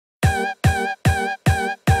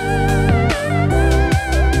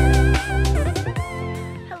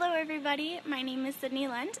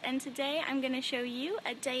and today I'm going to show you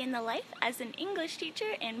a day in the life as an English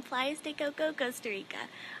teacher in Playas del Coco, Costa Rica.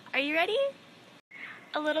 Are you ready?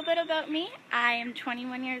 A little bit about me. I am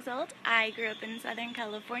 21 years old. I grew up in Southern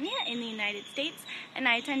California in the United States, and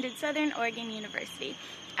I attended Southern Oregon University.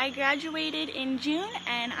 I graduated in June,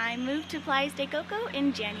 and I moved to Playas del Coco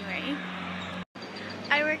in January.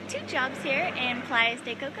 I work two jobs here in Playas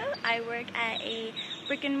del Coco. I work at a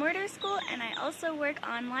brick and mortar school, and I also work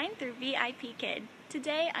online through VIP Kid.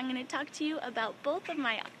 Today I'm going to talk to you about both of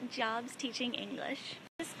my jobs teaching English.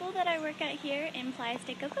 The school that I work at here in Playas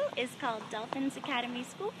del Coco is called Dolphins Academy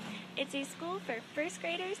School. It's a school for first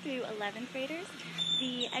graders through 11th graders.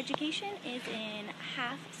 The education is in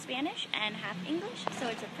half Spanish and half English, so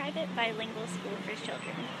it's a private bilingual school for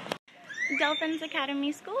children. Dolphins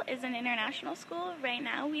Academy School is an international school. Right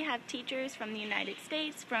now we have teachers from the United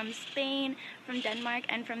States, from Spain, from Denmark,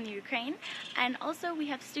 and from the Ukraine. And also we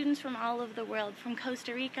have students from all over the world, from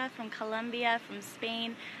Costa Rica, from Colombia, from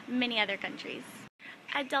Spain, many other countries.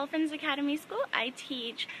 At Dolphins Academy School, I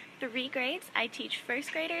teach 3 grades. I teach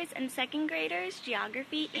first graders and second graders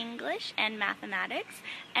geography, English, and mathematics.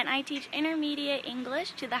 And I teach intermediate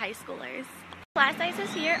English to the high schoolers. Class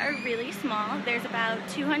sizes here are really small. There's about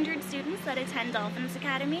 200 students that attend Dolphins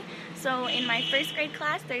Academy. So in my first grade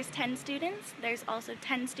class, there's 10 students. There's also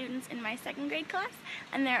 10 students in my second grade class,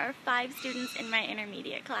 and there are 5 students in my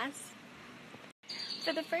intermediate class.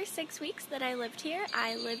 For the first 6 weeks that I lived here,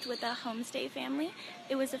 I lived with a homestay family.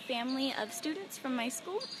 It was a family of students from my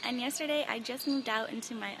school, and yesterday I just moved out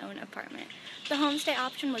into my own apartment. The homestay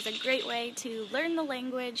option was a great way to learn the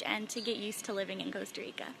language and to get used to living in Costa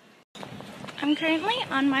Rica. I'm currently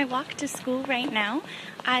on my walk to school right now.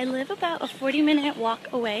 I live about a 40-minute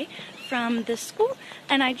walk away from the school,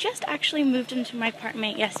 and I just actually moved into my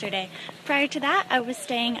apartment yesterday. Prior to that, I was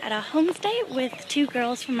staying at a homestay with 2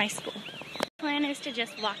 girls from my school. The plan is to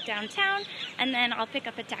just walk downtown, and then I'll pick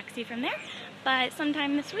up a taxi from there. But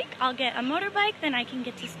sometime this week, I'll get a motorbike, then I can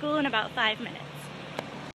get to school in about 5 minutes.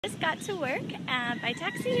 Just got to work by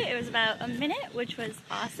taxi. It was about a minute, which was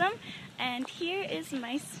awesome. And here is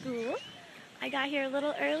my school. I got here a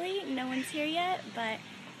little early, no one's here yet, but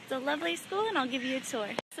it's a lovely school and I'll give you a tour.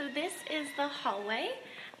 So this is the hallway,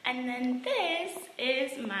 and then this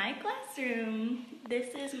is my classroom.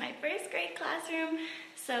 This is my first grade classroom,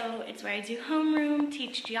 so it's where I do homeroom,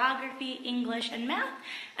 teach geography, English, and math,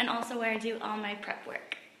 and also where I do all my prep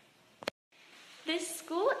work. This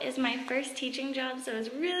school is my first teaching job, so I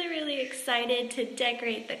was really excited to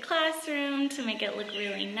decorate the classroom, to make it look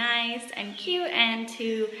really nice and cute, and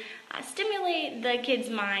to stimulate the kids'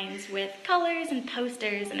 minds with colors and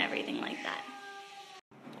posters and everything like that.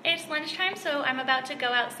 It's lunchtime, so I'm about to go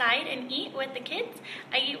outside and eat with the kids.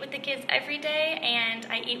 I eat with the kids every day, and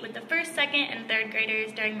I eat with the first, second, and third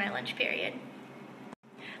graders during my lunch period.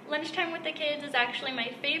 Lunchtime with the kids is actually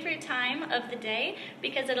my favorite time of the day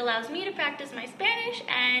because it allows me to practice my Spanish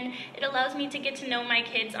and it allows me to get to know my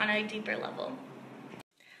kids on a deeper level.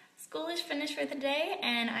 School is finished for the day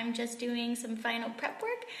and I'm just doing some final prep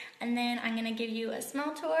work, and then I'm going to give you a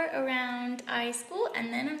small tour around school,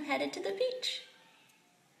 and then I'm headed to the beach.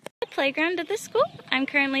 The playground of the school. I'm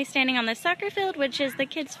currently standing on the soccer field, which is the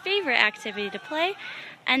kids' favorite activity to play.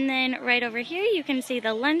 And then right over here you can see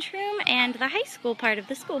the lunchroom and the high school part of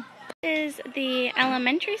the school. This is the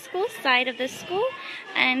elementary school side of the school,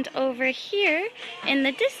 and over here in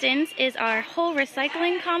the distance is our whole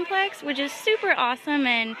recycling complex, which is super awesome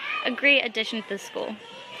and a great addition to the school.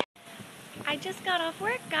 I just got off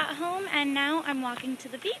work, got home, and now I'm walking to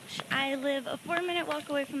the beach. I live a 4-minute walk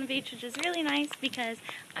away from the beach, which is really nice because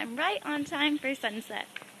I'm right on time for sunset.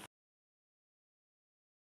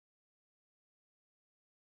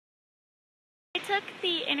 I took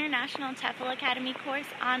the International TEFL Academy course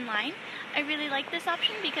online. I really like this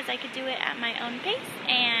option because I could do it at my own pace,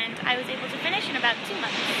 and I was able to finish in about 2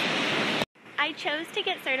 months. I chose to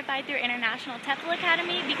get certified through International TEFL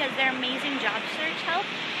Academy because their amazing job search help,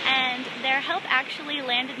 and their help actually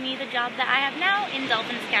landed me the job that I have now in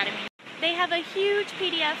Dolphins Academy. They have a huge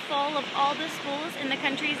PDF full of all the schools in the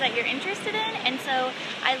countries that you're interested in, and so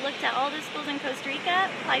I looked at all the schools in Costa Rica,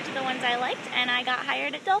 applied to the ones I liked, and I got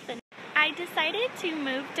hired at Dolphins. I decided to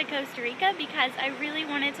move to Costa Rica because I really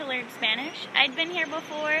wanted to learn Spanish. I'd been here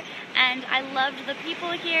before and I loved the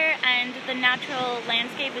people here, and the natural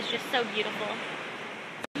landscape is just so beautiful.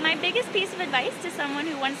 My biggest piece of advice to someone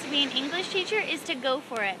who wants to be an English teacher is to go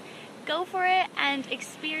for it. Go for it and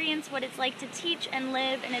experience what it's like to teach and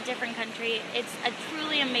live in a different country. It's a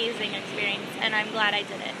truly amazing experience, and I'm glad I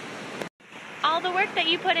did it. All the work that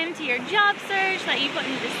you put into your job search, that you put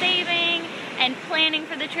into saving and planning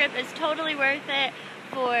for the trip is totally worth it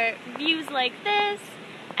for views like this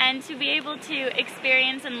and to be able to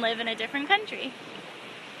experience and live in a different country.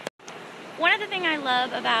 One other thing I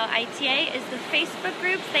love about ITA is the Facebook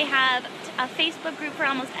groups. They have a Facebook group for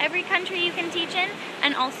almost every country you can teach in,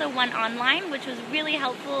 and also one online, which was really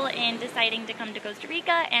helpful in deciding to come to Costa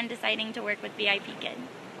Rica and deciding to work with VIP Kid.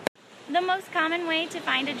 The most common way to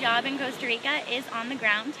find a job in Costa Rica is on the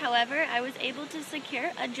ground. However, I was able to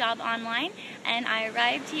secure a job online, and I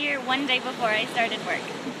arrived here one day before I started work.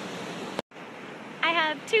 I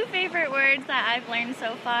have two favorite words that I've learned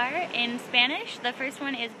so far in Spanish. The first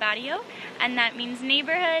one is barrio, and that means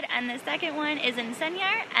neighborhood, and the second one is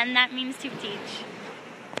enseñar, and that means to teach.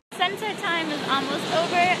 Sunset time is almost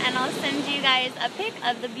over, and I'll send you guys a pic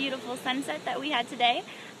of the beautiful sunset that we had today.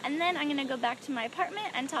 And then I'm going to go back to my apartment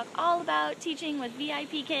and talk all about teaching with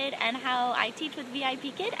VIP Kid and how I teach with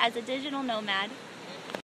VIP Kid as a digital nomad.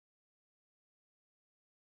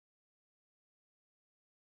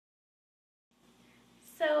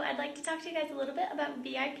 So I'd like to talk to you guys a little bit about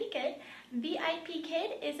VIP Kid. VIP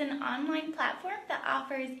Kid is an online platform that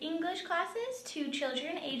offers English classes to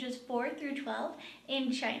children ages 4 through 12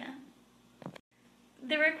 in China.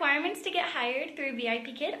 The requirements to get hired through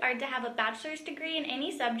VIP Kid are to have a bachelor's degree in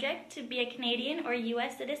any subject, to be a Canadian or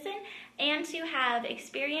US citizen, and to have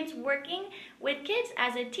experience working with kids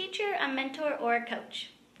as a teacher, a mentor, or a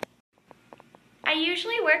coach. I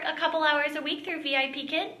usually work a couple hours a week through VIP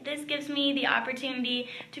Kid. This gives me the opportunity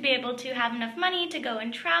to be able to have enough money to go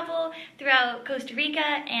and travel throughout Costa Rica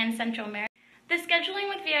and Central America. The scheduling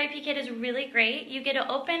with VIP Kid is really great. You get to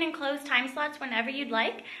open and close time slots whenever you'd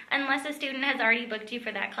like, unless a student has already booked you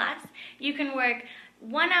for that class. You can work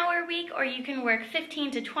 1 hour a week, or you can work 15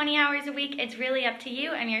 to 20 hours a week. It's really up to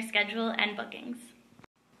you and your schedule and bookings.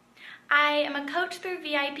 I am a coach through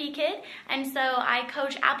VIP Kid, and so I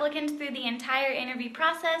coach applicants through the entire interview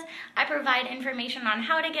process. I provide information on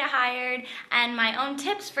how to get hired and my own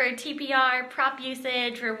tips for TPR, prop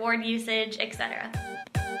usage, reward usage, etc.